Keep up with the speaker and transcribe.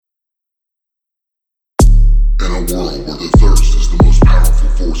In a world where the thirst is the most powerful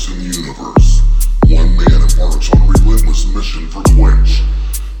force in the universe, one man embarks on a relentless mission for quench.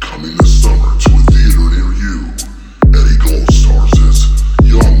 Coming this summer to a theater near you, Eddie Gold stars as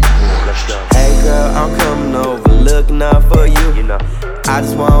Young Parched. Hey girl, I'm coming over, looking out for you. I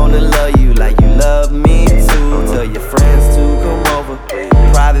just wanna love you like you love me too. Tell your friends to come over,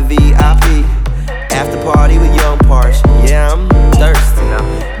 private VIP, after party with Young Parched. Yeah, I'm thirsty,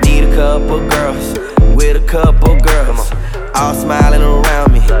 need a couple girls, with a couple girls, all smiling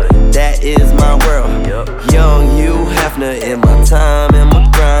around me, that is my world. Young Hugh Hefner in my time and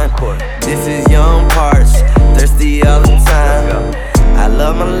my grind. This is Young Parched, thirsty all the time. I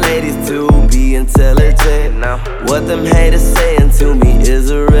love my ladies to be intelligent. What them haters saying to me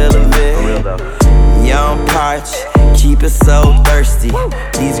is irrelevant. Young Parched, keep it so thirsty.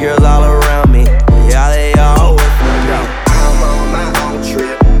 These girls all around me, yeah, they all work for me. I'm on my own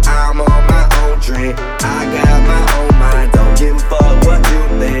trip, I'm on my own drink. I got my own mind, don't give a fuck what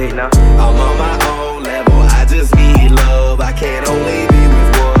you think. I'm on my own level, I just need love. I can't only be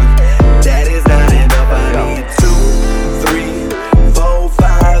with one, that is not enough. I need 2, 3, 4,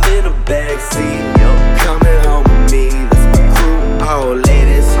 5 in the backseat. Coming home with me, that's my crew. Oh,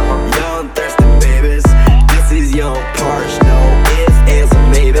 ladies, young thirsty babies. This is Young Parched, no ifs, ands, or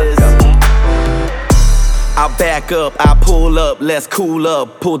maybes. I back up, I pull up, let's cool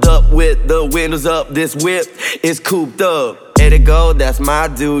up. Pulled up with the windows up, this whip is cooped up. Eddie Gold, that's my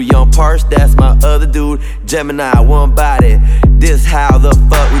dude. Young Parched, that's my other dude. Gemini, one body, this how the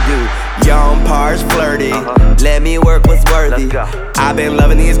fuck we do. Young Parched, flirty, let me work what's worthy. I've been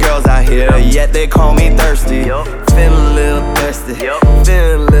loving these girls out here, yet they call me thirsty. Feeling a little thirsty,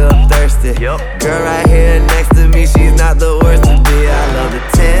 feeling a little thirsty. Girl right here next to me, she's not the worst to be. I love the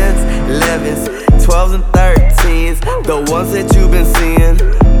 10s, 11s, 12s and 13s, the ones that you've been seeing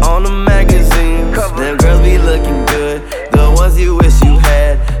on the magazines. Them girls be looking good, the ones you wish you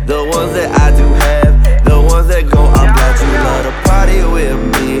had, the ones that I do have, the ones that go, I'm glad you love to party with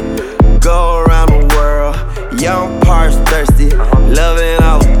me. Go around the world, Young Parched, thirsty, loving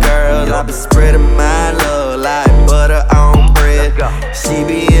all the girls. I be spreading my love like butter on bread. She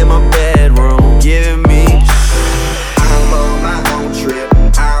be in my bedroom, giving me. I'm on my own trip,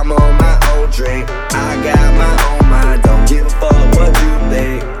 I'm on my own drink. I got my own mind, don't give a fuck what you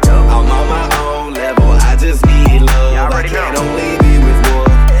think. I'm on my own level, I just need love. I can't only be with one,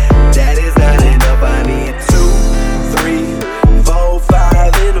 that is not enough. I need 2, 3, 4,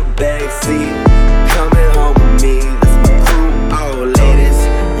 5 in the backseat. Coming home with me, that's my crew. Oh, ladies,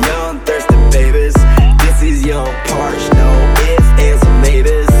 young thirsty babies. This is Young Parched, no ifs, ands, or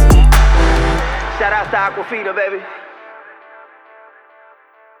maybes. Shout out to Aquafina, baby.